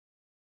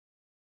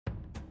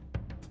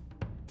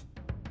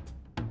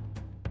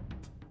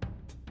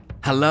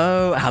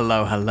Hello,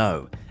 hello,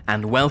 hello,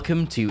 and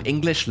welcome to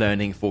English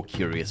Learning for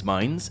Curious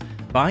Minds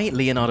by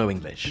Leonardo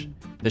English,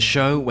 the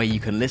show where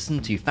you can listen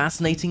to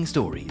fascinating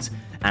stories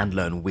and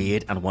learn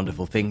weird and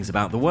wonderful things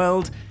about the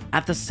world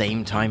at the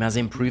same time as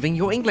improving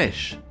your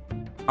English.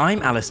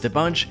 I'm Alistair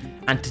Budge,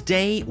 and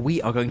today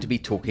we are going to be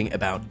talking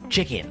about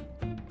chicken,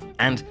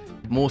 and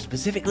more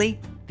specifically,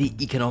 the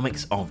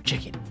economics of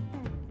chicken.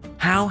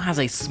 How has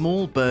a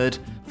small bird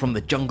from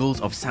the jungles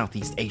of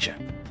Southeast Asia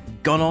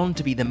gone on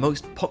to be the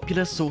most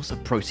popular source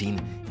of protein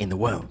in the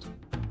world?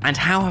 And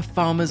how have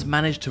farmers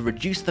managed to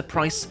reduce the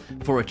price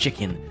for a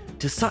chicken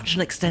to such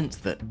an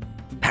extent that,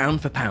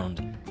 pound for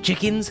pound,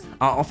 chickens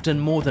are often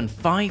more than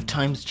 5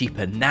 times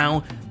cheaper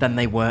now than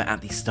they were at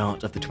the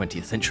start of the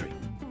 20th century?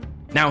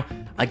 Now,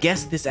 I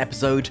guess this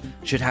episode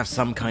should have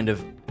some kind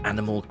of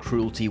animal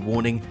cruelty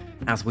warning,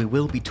 as we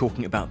will be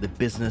talking about the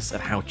business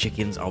of how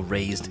chickens are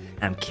raised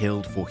and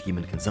killed for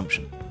human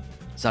consumption.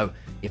 So,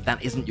 if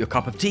that isn't your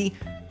cup of tea,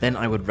 then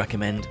I would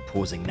recommend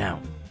pausing now.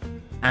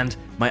 And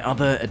my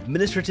other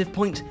administrative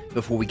point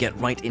before we get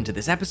right into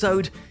this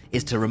episode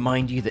is to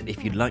remind you that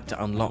if you'd like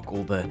to unlock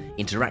all the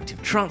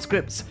interactive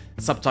transcripts,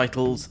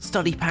 subtitles,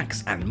 study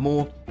packs, and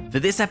more for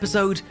this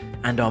episode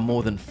and our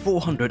more than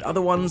 400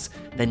 other ones,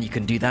 then you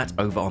can do that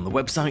over on the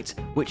website,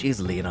 which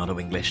is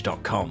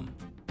leonardoenglish.com.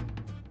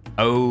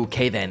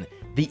 Okay then,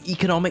 the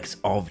economics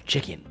of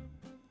chicken.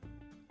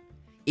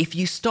 If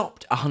you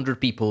stopped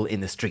 100 people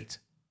in the street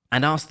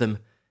and asked them,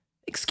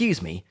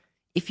 "Excuse me,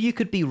 if you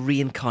could be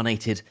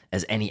reincarnated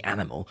as any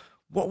animal,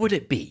 what would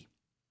it be?"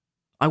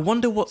 I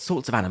wonder what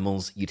sorts of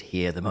animals you'd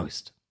hear the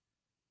most.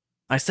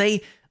 I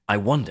say I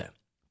wonder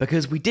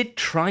because we did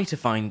try to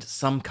find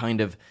some kind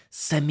of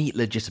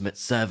semi-legitimate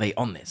survey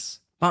on this,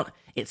 but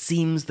it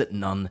seems that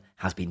none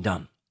has been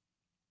done.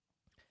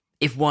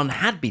 If one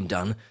had been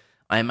done,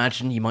 I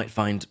imagine you might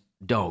find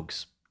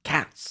dogs,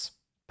 cats,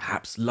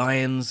 perhaps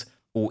lions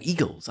or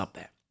eagles up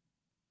there.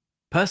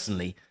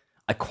 Personally,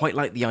 I quite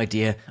like the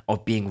idea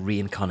of being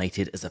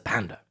reincarnated as a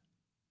panda.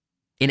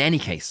 In any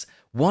case,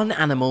 one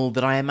animal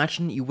that I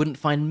imagine you wouldn't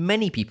find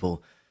many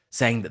people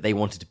saying that they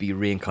wanted to be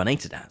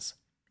reincarnated as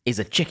is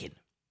a chicken.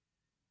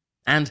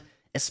 And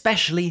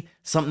especially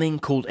something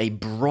called a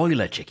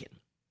broiler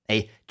chicken,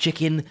 a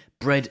chicken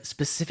bred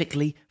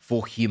specifically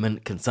for human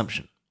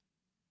consumption.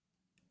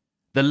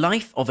 The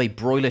life of a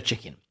broiler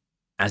chicken,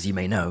 as you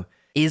may know,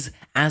 is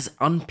as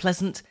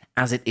unpleasant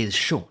as it is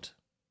short.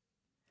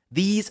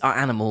 These are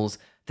animals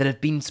that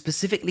have been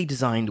specifically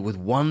designed with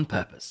one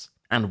purpose,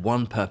 and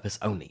one purpose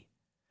only: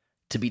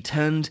 to be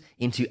turned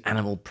into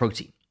animal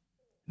protein,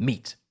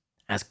 meat,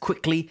 as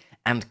quickly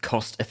and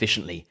cost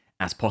efficiently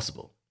as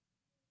possible.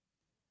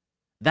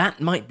 That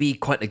might be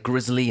quite a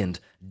grisly and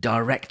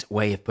direct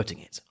way of putting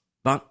it,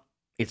 but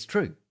it's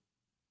true.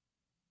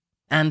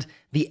 And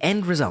the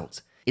end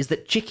result is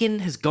that chicken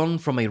has gone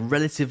from a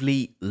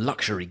relatively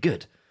luxury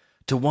good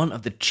to one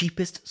of the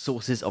cheapest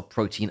sources of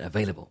protein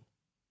available.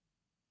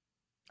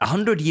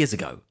 100 years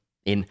ago,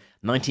 in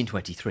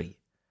 1923,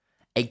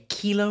 a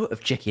kilo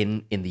of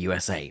chicken in the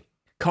USA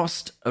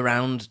cost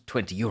around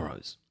 20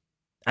 euros,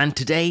 and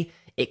today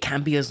it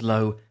can be as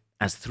low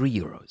as 3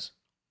 euros.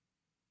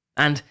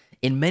 And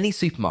in many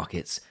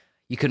supermarkets,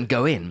 you can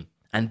go in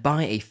and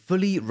buy a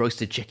fully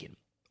roasted chicken,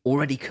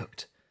 already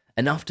cooked,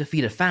 enough to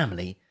feed a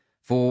family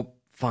for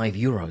 5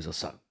 euros or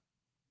so.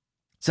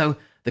 So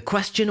the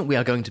question we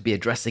are going to be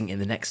addressing in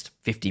the next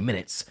 50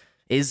 minutes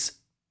is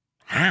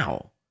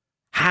how?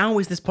 How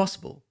is this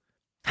possible?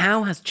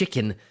 How has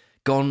chicken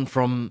gone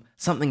from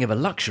something of a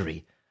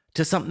luxury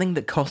to something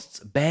that costs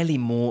barely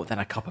more than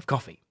a cup of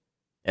coffee?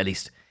 At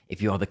least,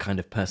 if you are the kind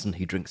of person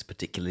who drinks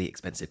particularly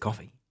expensive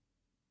coffee.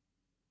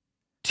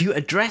 To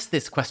address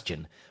this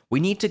question, we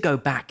need to go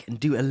back and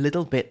do a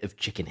little bit of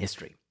chicken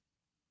history.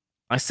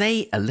 I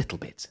say a little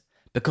bit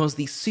because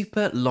the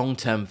super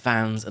long-term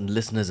fans and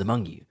listeners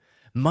among you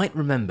might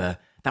remember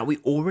that we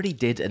already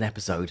did an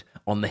episode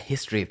on the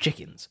history of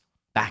chickens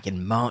back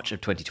in March of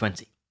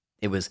 2020.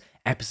 It was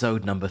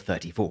episode number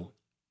 34.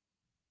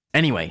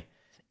 Anyway,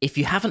 if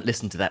you haven't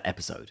listened to that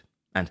episode,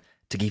 and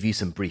to give you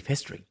some brief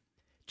history,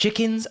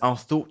 chickens are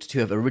thought to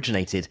have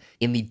originated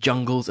in the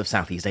jungles of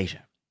Southeast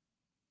Asia.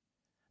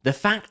 The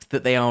fact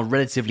that they are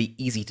relatively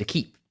easy to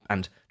keep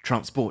and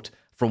transport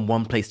from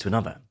one place to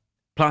another,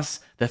 plus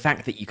the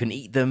fact that you can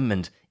eat them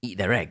and eat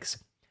their eggs,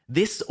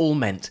 this all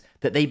meant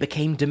that they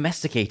became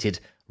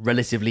domesticated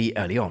relatively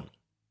early on,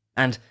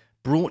 and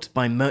brought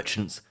by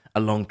merchants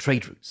along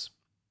trade routes.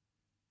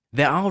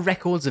 There are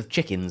records of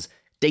chickens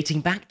dating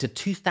back to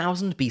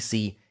 2000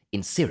 BC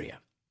in Syria,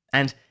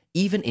 and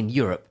even in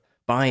Europe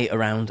by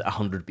around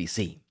 100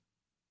 BC.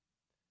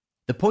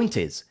 The point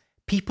is,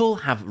 people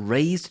have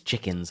raised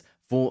chickens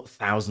for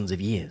thousands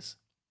of years.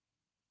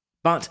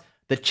 But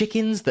the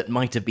chickens that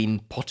might have been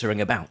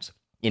pottering about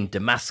in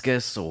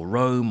Damascus or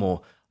Rome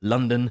or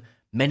London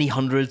many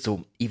hundreds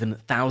or even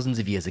thousands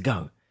of years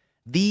ago,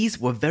 these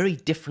were very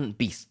different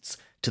beasts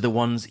to the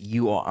ones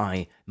you or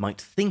I might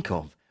think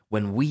of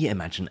when we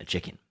imagine a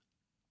chicken.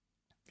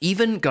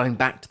 Even going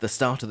back to the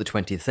start of the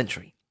 20th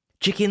century,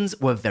 chickens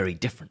were very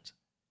different.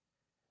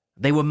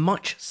 They were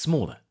much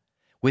smaller,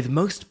 with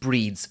most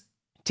breeds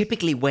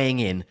typically weighing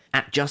in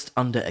at just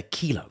under a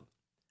kilo,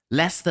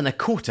 less than a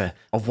quarter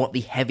of what the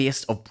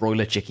heaviest of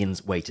broiler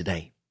chickens weigh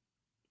today.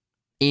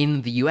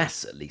 In the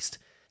US, at least,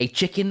 a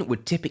chicken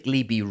would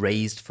typically be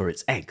raised for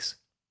its eggs,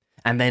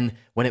 and then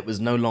when it was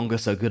no longer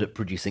so good at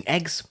producing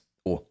eggs,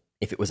 or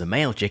if it was a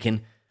male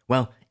chicken,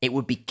 well, it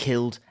would be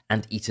killed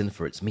and eaten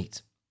for its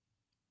meat.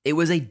 It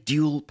was a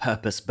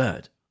dual-purpose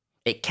bird.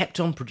 It kept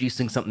on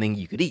producing something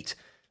you could eat,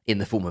 in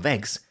the form of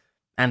eggs,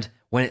 and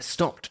when it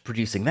stopped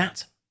producing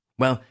that,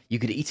 well, you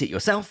could eat it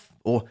yourself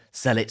or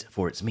sell it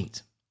for its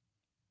meat.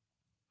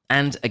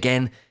 And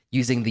again,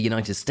 using the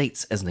United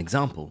States as an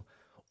example,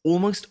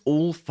 almost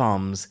all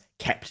farms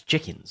kept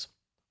chickens,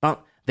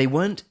 but they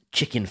weren't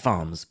chicken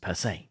farms per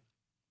se.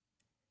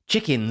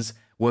 Chickens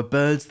were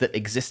birds that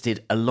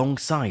existed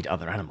alongside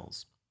other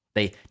animals.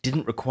 They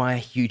didn't require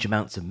huge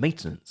amounts of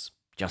maintenance,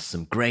 just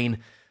some grain,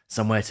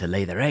 somewhere to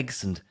lay their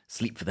eggs and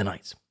sleep for the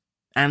night,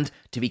 and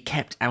to be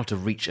kept out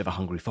of reach of a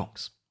hungry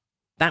fox.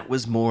 That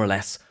was more or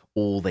less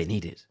all they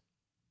needed.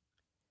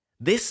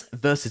 This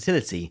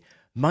versatility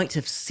might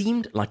have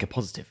seemed like a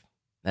positive,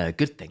 a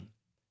good thing,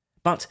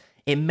 but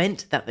it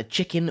meant that the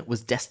chicken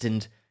was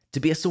destined to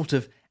be a sort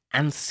of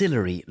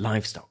ancillary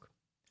livestock,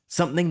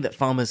 something that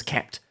farmers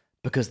kept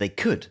because they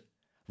could,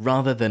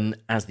 rather than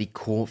as the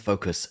core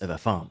focus of a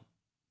farm.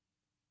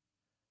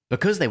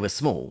 Because they were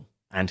small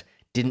and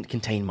didn't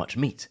contain much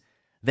meat,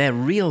 their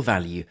real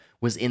value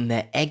was in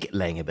their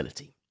egg-laying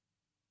ability.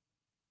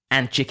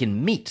 And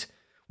chicken meat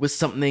was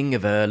something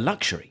of a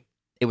luxury.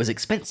 It was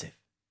expensive.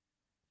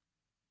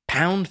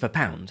 Pound for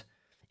pound,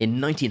 in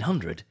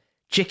 1900,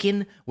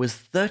 chicken was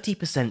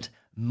 30%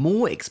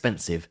 more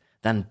expensive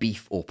than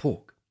beef or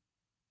pork.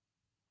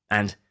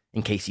 And,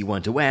 in case you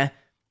weren't aware,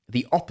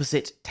 the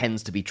opposite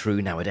tends to be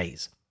true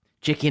nowadays.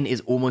 Chicken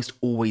is almost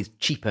always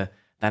cheaper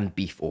than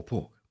beef or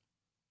pork.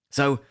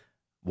 So,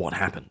 what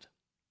happened?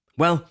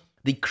 Well,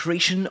 the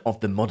creation of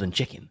the modern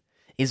chicken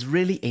is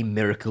really a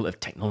miracle of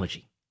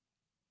technology.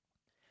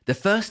 The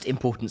first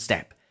important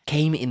step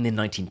came in the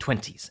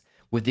 1920s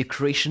with the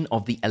creation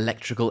of the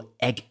electrical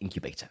egg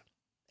incubator,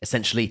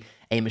 essentially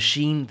a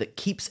machine that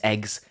keeps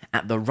eggs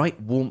at the right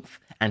warmth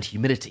and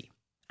humidity,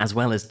 as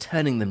well as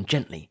turning them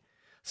gently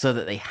so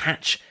that they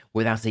hatch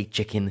without a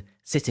chicken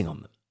sitting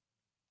on them.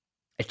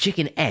 A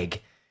chicken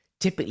egg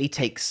typically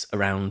takes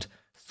around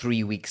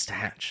 3 weeks to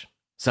hatch,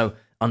 so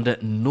under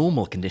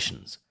normal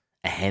conditions,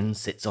 a hen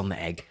sits on the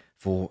egg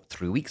for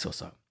 3 weeks or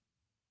so.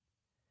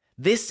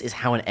 This is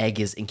how an egg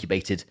is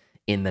incubated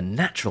in the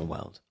natural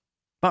world,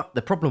 but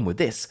the problem with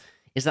this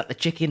is that the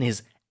chicken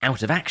is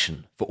out of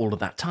action for all of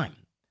that time,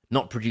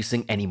 not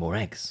producing any more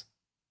eggs.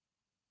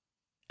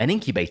 An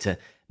incubator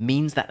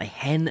means that a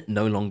hen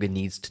no longer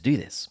needs to do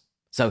this,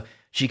 so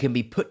she can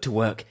be put to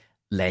work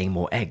laying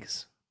more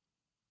eggs.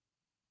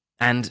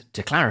 And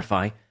to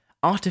clarify,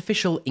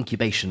 artificial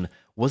incubation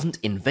wasn't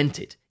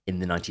invented in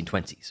the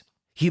 1920s.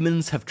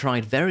 Humans have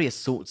tried various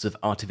sorts of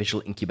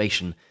artificial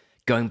incubation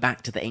going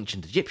back to the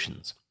ancient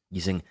Egyptians,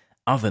 using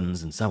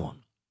ovens and so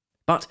on.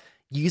 But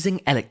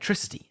using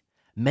electricity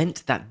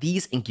meant that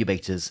these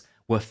incubators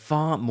were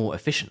far more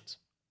efficient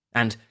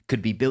and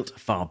could be built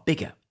far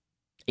bigger,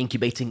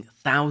 incubating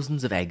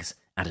thousands of eggs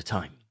at a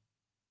time.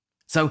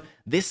 So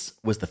this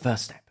was the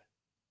first step.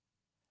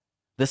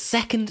 The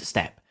second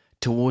step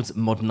towards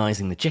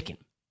modernizing the chicken,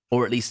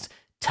 or at least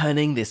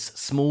turning this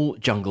small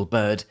jungle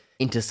bird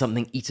into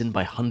something eaten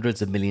by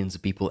hundreds of millions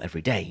of people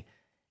every day,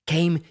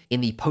 came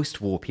in the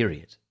post-war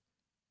period.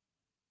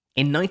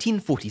 In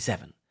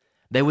 1947,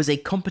 there was a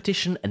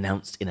competition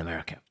announced in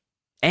America.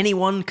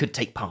 Anyone could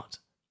take part,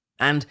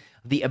 and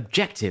the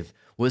objective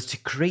was to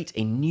create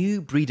a new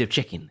breed of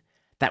chicken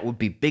that would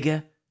be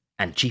bigger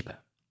and cheaper.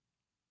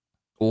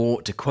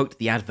 Or, to quote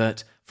the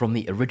advert from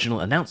the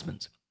original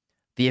announcement,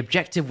 the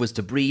objective was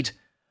to breed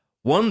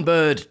one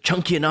bird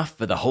chunky enough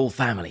for the whole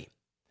family,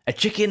 a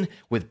chicken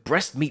with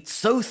breast meat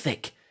so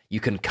thick you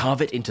can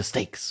carve it into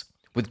steaks,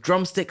 with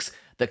drumsticks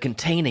that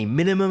contain a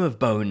minimum of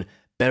bone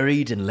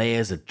buried in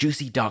layers of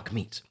juicy dark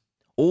meat,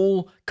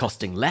 all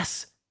costing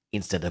less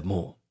instead of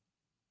more.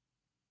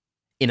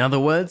 In other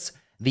words,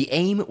 the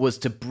aim was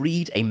to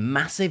breed a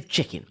massive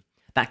chicken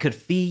that could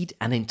feed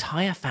an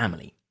entire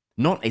family,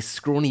 not a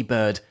scrawny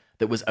bird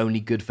that was only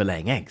good for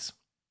laying eggs,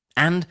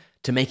 and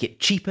to make it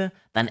cheaper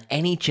than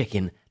any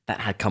chicken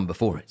that had come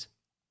before it.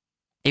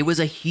 It was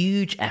a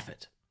huge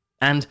effort,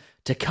 and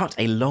to cut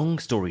a long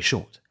story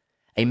short,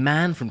 a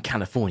man from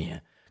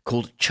California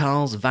called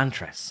Charles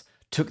Vantress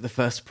took the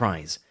first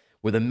prize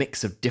with a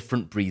mix of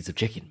different breeds of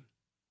chicken.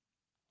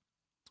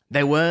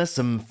 There were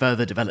some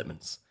further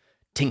developments,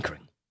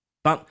 tinkering,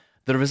 but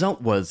the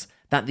result was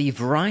that the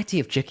variety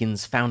of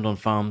chickens found on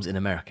farms in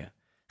America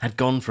had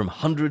gone from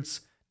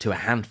hundreds to a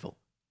handful.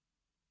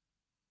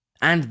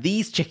 And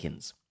these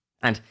chickens,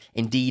 and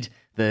indeed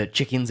the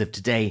chickens of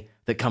today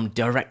that come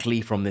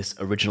directly from this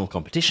original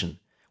competition,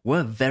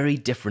 were very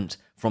different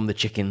from the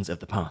chickens of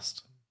the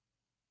past.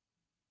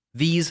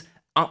 These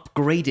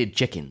upgraded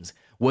chickens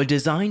were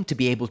designed to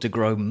be able to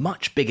grow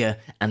much bigger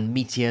and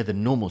meatier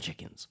than normal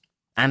chickens,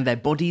 and their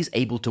bodies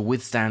able to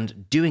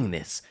withstand doing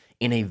this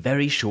in a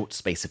very short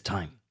space of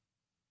time.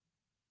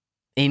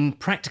 In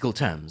practical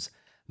terms,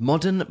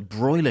 modern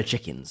broiler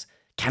chickens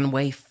can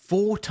weigh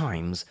 4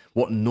 times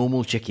what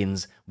normal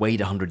chickens weighed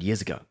 100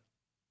 years ago.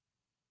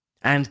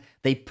 And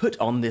they put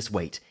on this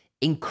weight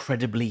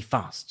incredibly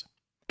fast,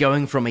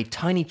 going from a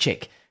tiny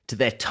chick to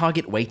their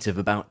target weight of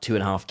about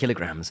 2.5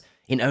 kilograms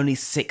in only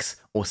 6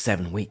 or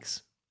 7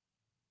 weeks.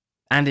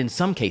 And in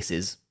some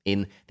cases,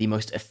 in the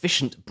most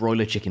efficient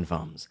broiler chicken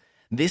farms,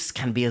 this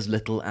can be as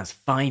little as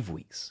 5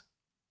 weeks.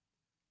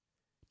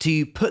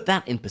 To put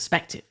that in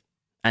perspective,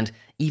 and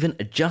even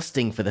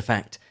adjusting for the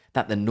fact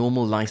that the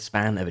normal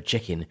lifespan of a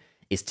chicken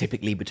is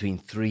typically between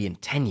 3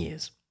 and 10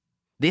 years,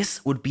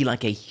 this would be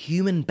like a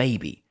human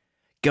baby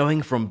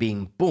going from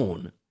being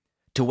born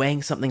to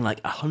weighing something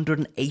like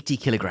 180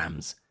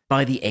 kilograms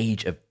by the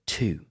age of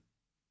 2.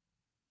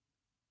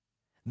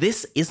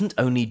 This isn't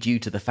only due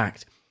to the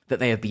fact that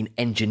they have been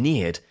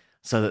engineered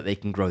so that they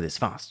can grow this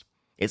fast.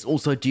 It's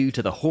also due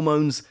to the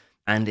hormones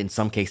and, in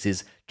some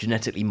cases,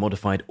 genetically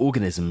modified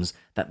organisms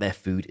that their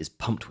food is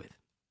pumped with.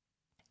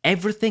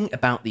 Everything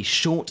about the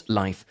short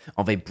life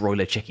of a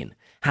broiler chicken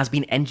has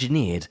been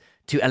engineered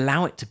to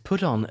allow it to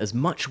put on as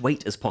much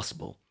weight as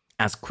possible,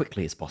 as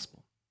quickly as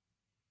possible.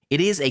 It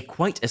is a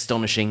quite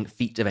astonishing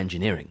feat of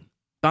engineering,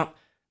 but,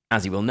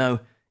 as you will know,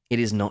 it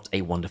is not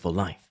a wonderful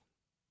life.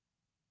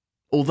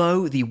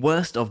 Although the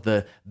worst of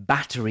the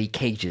battery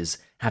cages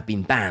have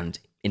been banned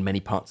in many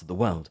parts of the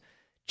world,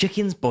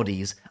 chickens'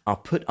 bodies are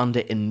put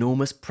under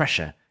enormous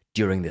pressure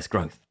during this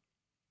growth.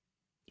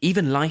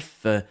 Even life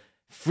for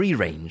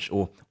free-range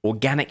or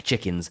organic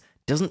chickens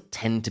doesn't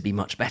tend to be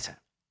much better.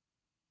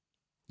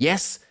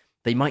 Yes,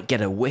 they might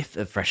get a whiff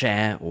of fresh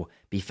air or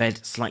be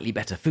fed slightly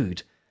better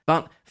food,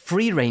 but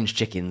free-range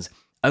chickens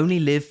only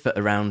live for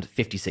around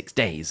 56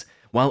 days,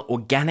 while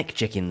organic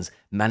chickens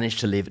manage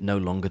to live no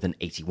longer than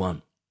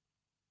 81.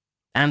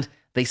 And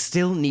they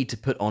still need to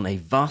put on a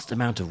vast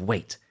amount of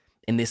weight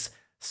in this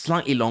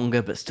slightly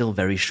longer but still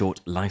very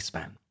short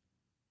lifespan.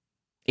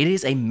 It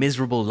is a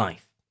miserable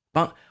life,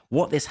 but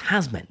what this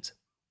has meant,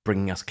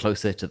 bringing us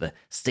closer to the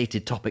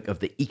stated topic of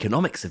the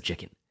economics of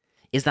chicken,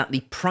 is that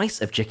the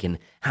price of chicken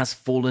has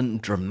fallen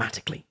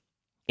dramatically.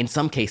 In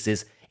some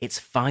cases, it's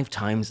 5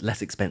 times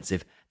less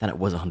expensive than it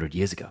was 100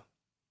 years ago.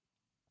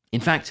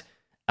 In fact,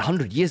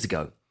 100 years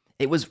ago,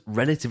 it was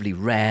relatively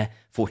rare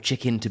for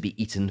chicken to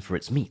be eaten for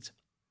its meat,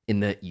 in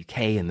the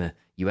UK and the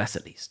US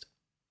at least.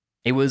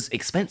 It was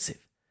expensive.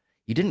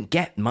 You didn't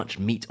get much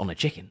meat on a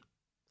chicken,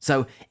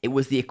 so it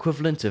was the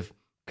equivalent of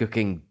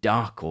cooking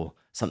duck or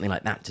something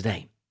like that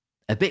today.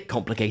 A bit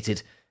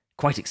complicated,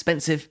 quite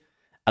expensive,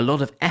 a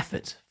lot of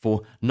effort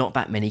for not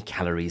that many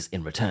calories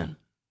in return.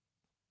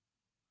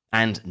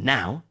 And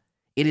now,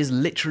 it is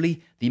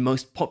literally the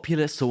most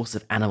popular source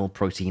of animal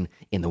protein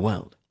in the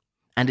world,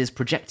 and is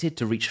projected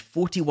to reach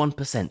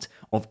 41%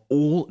 of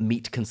all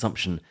meat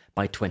consumption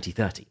by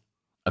 2030,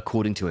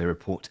 according to a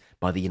report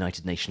by the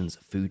United Nations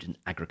Food and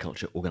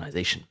Agriculture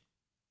Organization.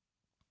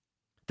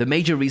 The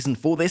major reason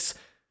for this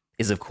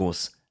is, of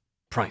course,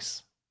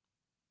 price.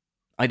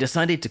 I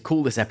decided to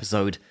call this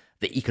episode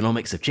The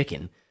Economics of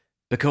Chicken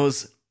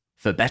because,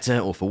 for better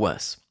or for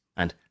worse,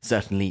 and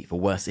certainly for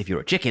worse if you're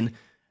a chicken,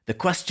 the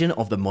question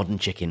of the modern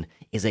chicken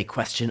is a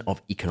question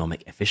of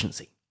economic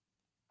efficiency.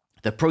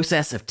 The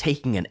process of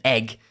taking an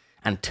egg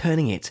and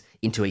turning it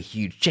into a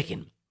huge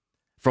chicken,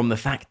 from the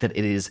fact that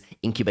it is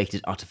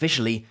incubated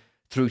artificially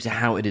through to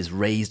how it is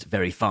raised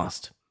very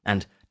fast,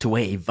 and to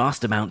weigh a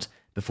vast amount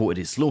before it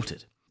is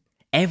slaughtered.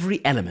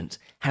 Every element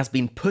has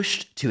been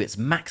pushed to its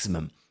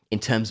maximum in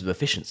terms of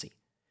efficiency,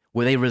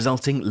 with a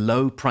resulting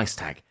low price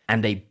tag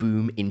and a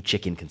boom in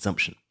chicken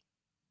consumption.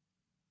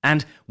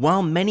 And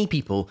while many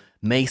people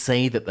may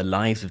say that the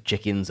lives of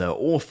chickens are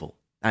awful,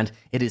 and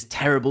it is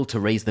terrible to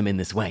raise them in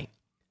this way,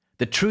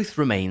 the truth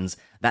remains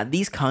that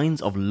these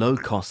kinds of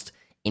low-cost,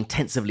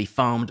 intensively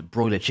farmed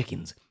broiler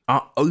chickens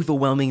are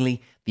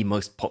overwhelmingly the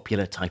most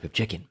popular type of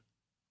chicken.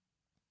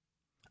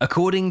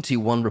 According to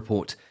one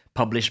report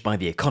published by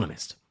The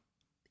Economist,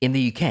 in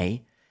the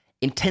UK,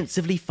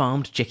 intensively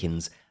farmed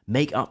chickens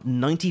make up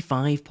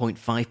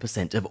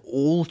 95.5% of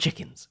all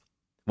chickens,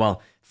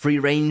 while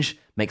free-range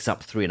makes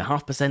up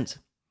 3.5%,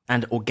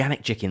 and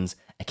organic chickens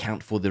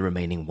account for the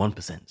remaining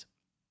 1%.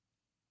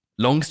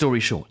 Long story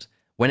short,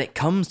 when it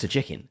comes to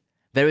chicken,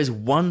 there is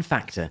one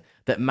factor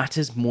that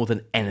matters more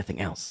than anything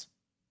else: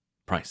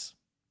 price.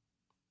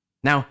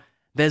 Now,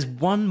 there's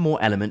one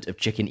more element of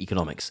chicken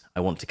economics I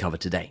want to cover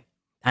today,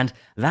 and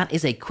that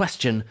is a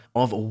question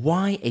of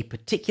why a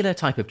particular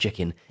type of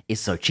chicken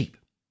is so cheap,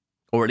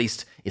 or at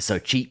least is so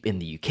cheap in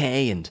the UK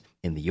and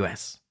in the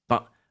US,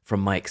 but from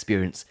my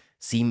experience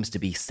seems to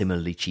be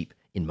similarly cheap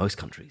in most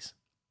countries.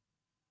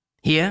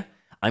 Here,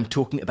 I'm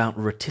talking about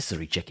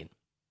rotisserie chicken,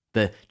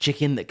 the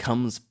chicken that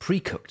comes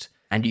pre-cooked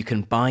and you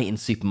can buy in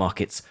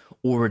supermarkets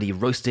already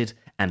roasted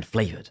and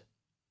flavored.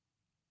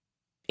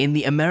 In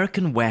the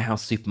American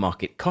warehouse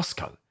supermarket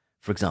Costco,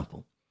 for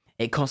example,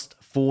 it costs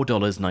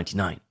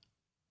 $4.99.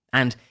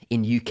 And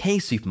in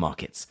UK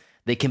supermarkets,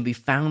 they can be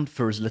found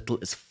for as little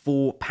as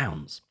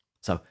 £4,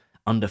 so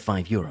under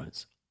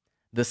 €5.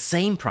 The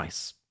same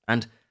price,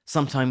 and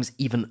sometimes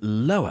even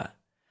lower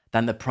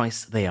than the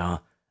price they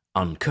are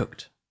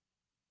uncooked.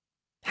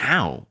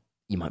 How,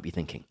 you might be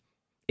thinking?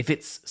 If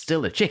it's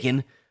still a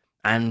chicken,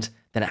 and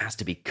then it has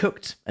to be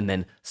cooked and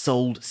then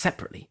sold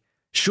separately,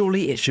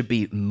 surely it should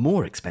be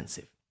more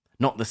expensive,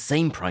 not the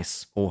same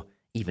price or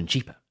even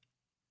cheaper.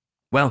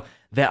 Well,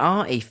 there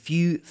are a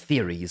few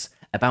theories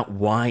about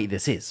why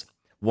this is,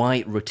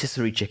 why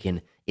rotisserie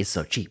chicken is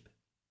so cheap.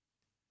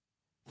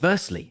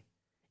 Firstly,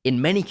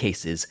 in many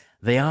cases,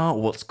 they are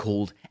what's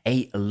called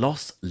a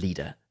loss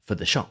leader for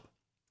the shop,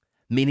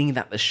 meaning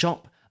that the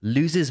shop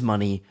loses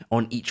money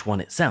on each one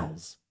it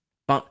sells,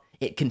 but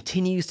it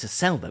continues to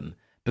sell them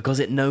because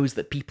it knows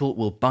that people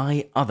will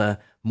buy other,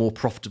 more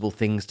profitable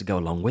things to go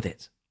along with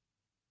it.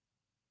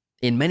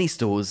 In many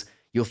stores,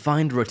 you'll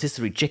find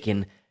rotisserie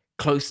chicken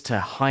close to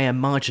higher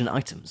margin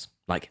items,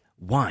 like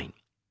wine.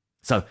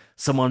 So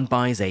someone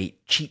buys a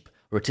cheap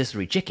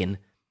rotisserie chicken,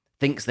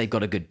 thinks they've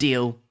got a good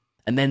deal,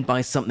 and then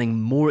buys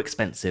something more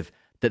expensive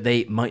that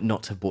they might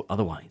not have bought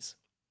otherwise.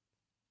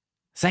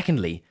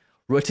 Secondly,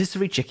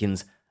 rotisserie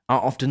chickens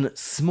are often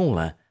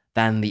smaller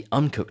than the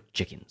uncooked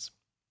chickens.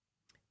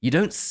 You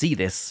don't see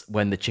this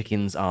when the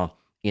chickens are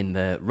in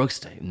the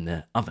roaster, in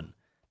the oven,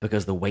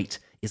 because the weight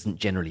isn't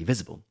generally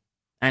visible.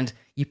 And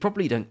you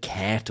probably don't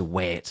care to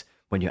weigh it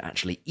when you're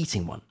actually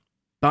eating one.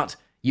 But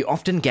you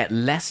often get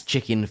less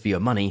chicken for your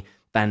money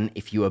than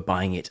if you were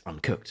buying it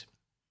uncooked.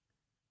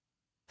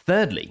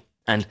 Thirdly,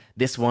 and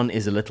this one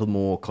is a little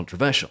more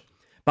controversial,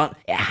 but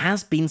it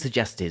has been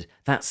suggested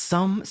that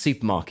some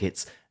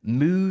supermarkets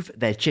move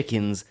their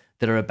chickens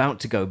that are about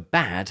to go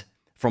bad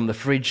from the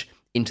fridge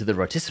into the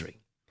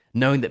rotisserie,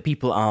 knowing that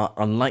people are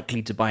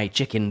unlikely to buy a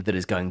chicken that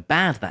is going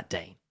bad that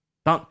day.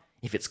 But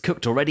if it's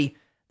cooked already,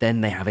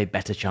 then they have a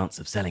better chance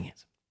of selling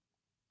it.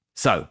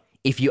 So,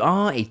 if you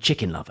are a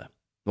chicken lover,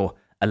 or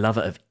a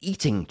lover of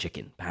eating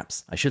chicken,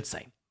 perhaps I should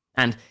say,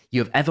 and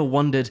you have ever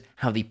wondered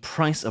how the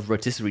price of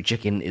rotisserie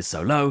chicken is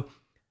so low,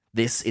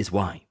 this is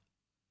why.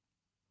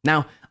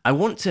 Now, I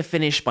want to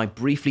finish by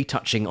briefly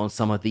touching on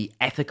some of the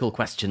ethical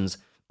questions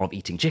of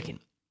eating chicken,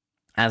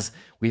 as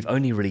we've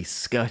only really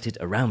skirted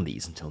around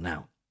these until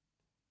now.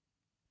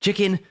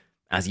 Chicken,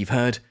 as you've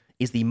heard,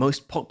 is the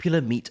most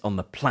popular meat on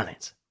the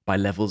planet by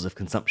levels of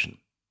consumption,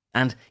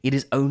 and it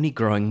is only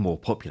growing more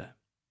popular.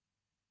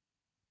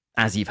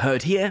 As you've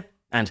heard here,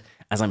 and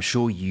as I'm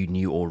sure you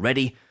knew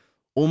already,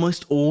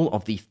 almost all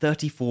of the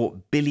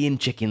 34 billion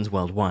chickens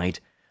worldwide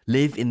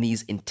live in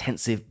these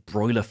intensive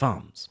broiler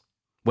farms,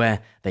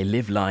 where they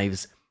live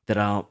lives that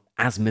are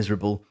as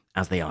miserable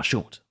as they are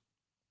short.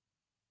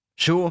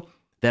 Sure,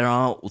 there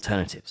are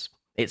alternatives.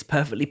 It's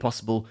perfectly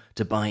possible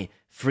to buy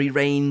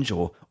free-range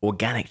or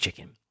organic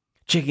chicken,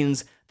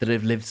 chickens that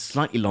have lived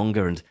slightly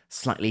longer and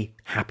slightly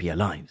happier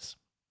lives.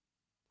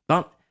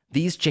 But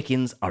these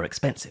chickens are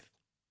expensive.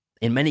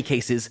 In many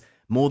cases,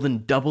 more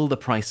than double the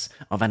price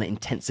of an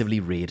intensively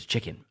reared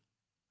chicken.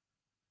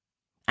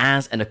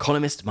 As an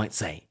economist might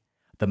say,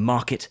 the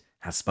market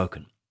has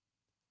spoken.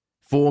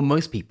 For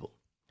most people,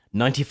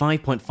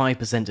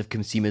 95.5% of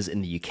consumers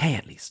in the UK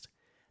at least,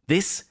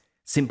 this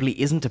simply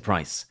isn't a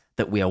price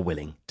that we are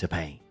willing to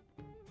pay.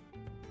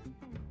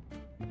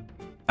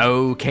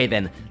 Okay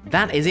then,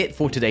 that is it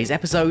for today's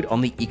episode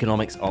on the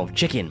economics of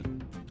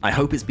chicken. I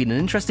hope it's been an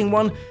interesting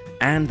one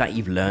and that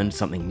you've learned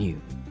something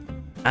new.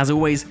 As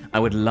always, I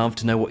would love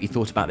to know what you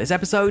thought about this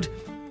episode.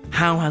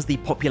 How has the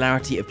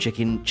popularity of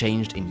chicken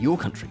changed in your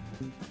country?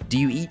 Do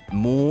you eat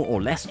more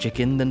or less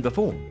chicken than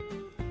before?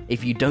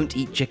 If you don't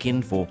eat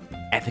chicken for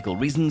ethical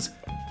reasons,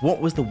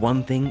 what was the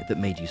one thing that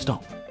made you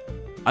stop?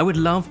 I would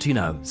love to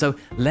know, so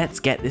let's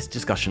get this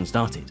discussion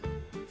started.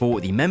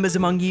 For the members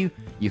among you,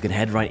 you can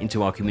head right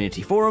into our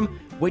community forum,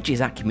 which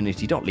is at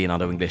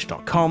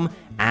community.leonardoenglish.com,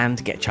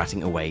 and get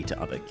chatting away to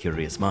other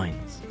curious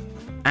minds.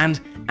 And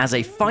as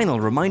a final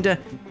reminder,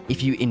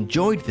 if you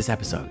enjoyed this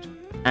episode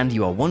and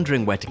you are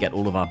wondering where to get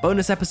all of our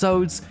bonus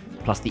episodes,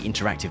 plus the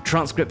interactive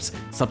transcripts,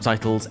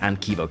 subtitles, and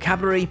key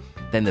vocabulary,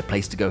 then the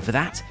place to go for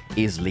that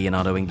is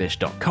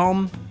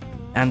leonardoenglish.com.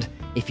 And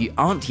if you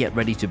aren't yet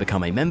ready to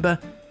become a member,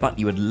 but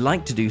you would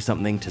like to do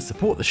something to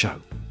support the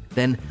show,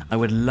 then I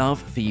would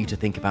love for you to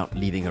think about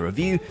leaving a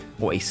review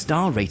or a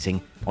star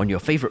rating on your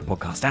favorite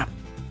podcast app.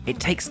 It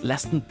takes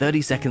less than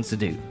 30 seconds to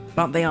do,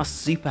 but they are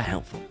super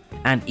helpful,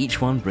 and each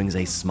one brings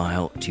a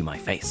smile to my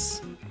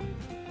face.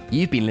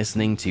 You've been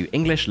listening to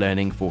English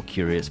Learning for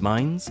Curious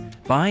Minds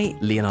by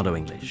Leonardo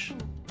English.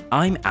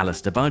 I'm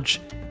Alistair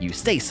Budge, you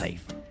stay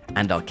safe,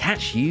 and I'll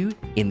catch you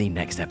in the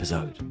next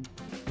episode.